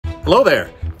Hello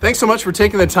there. Thanks so much for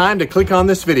taking the time to click on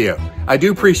this video. I do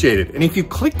appreciate it. And if you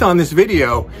clicked on this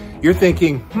video, you're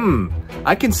thinking,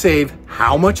 I can save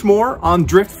how much more on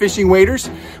drift fishing waders?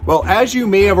 Well, as you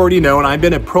may have already known, I've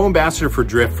been a pro ambassador for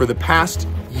Drift for the past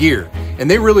year, and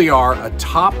they really are a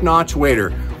top-notch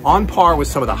wader on par with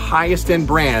some of the highest end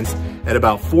brands at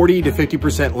about 40 to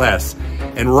 50% less.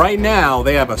 And right now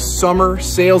they have a summer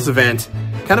sales event,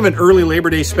 kind of an early Labor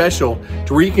Day special,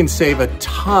 to where you can save a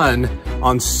ton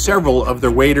on several of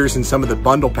their waders and some of the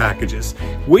bundle packages,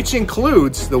 which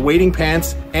includes the wading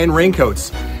pants and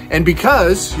raincoats. And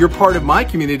because you're part of my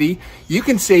community, you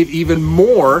can save even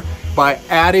more by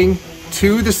adding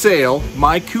to the sale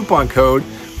my coupon code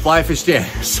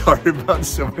FlyFishDan. Sorry about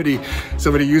somebody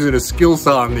using a skill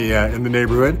saw in the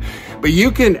neighborhood. But you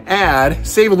can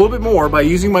save a little bit more by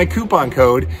using my coupon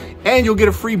code, and you'll get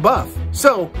a free buff.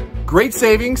 So great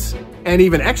savings and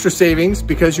even extra savings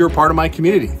because you're a part of my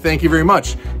community. Thank you very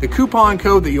much. The coupon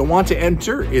code that you'll want to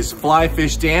enter is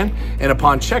FlyFishDan, and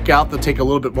upon checkout, they'll take a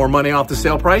little bit more money off the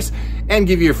sale price and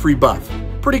give you a free buff.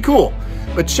 Pretty cool.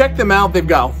 But check them out. They've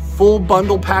got full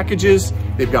bundle packages.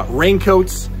 They've got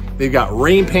raincoats. They've got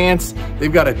rain pants.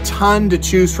 They've got a ton to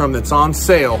choose from that's on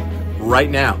sale right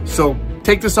now. So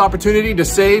take this opportunity to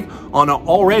save on an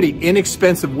already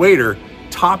inexpensive wader,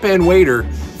 top-end wader,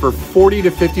 for 40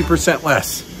 to 50%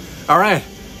 less. All right,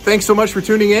 thanks so much for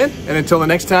tuning in, and until the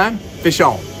next time, fish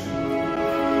on.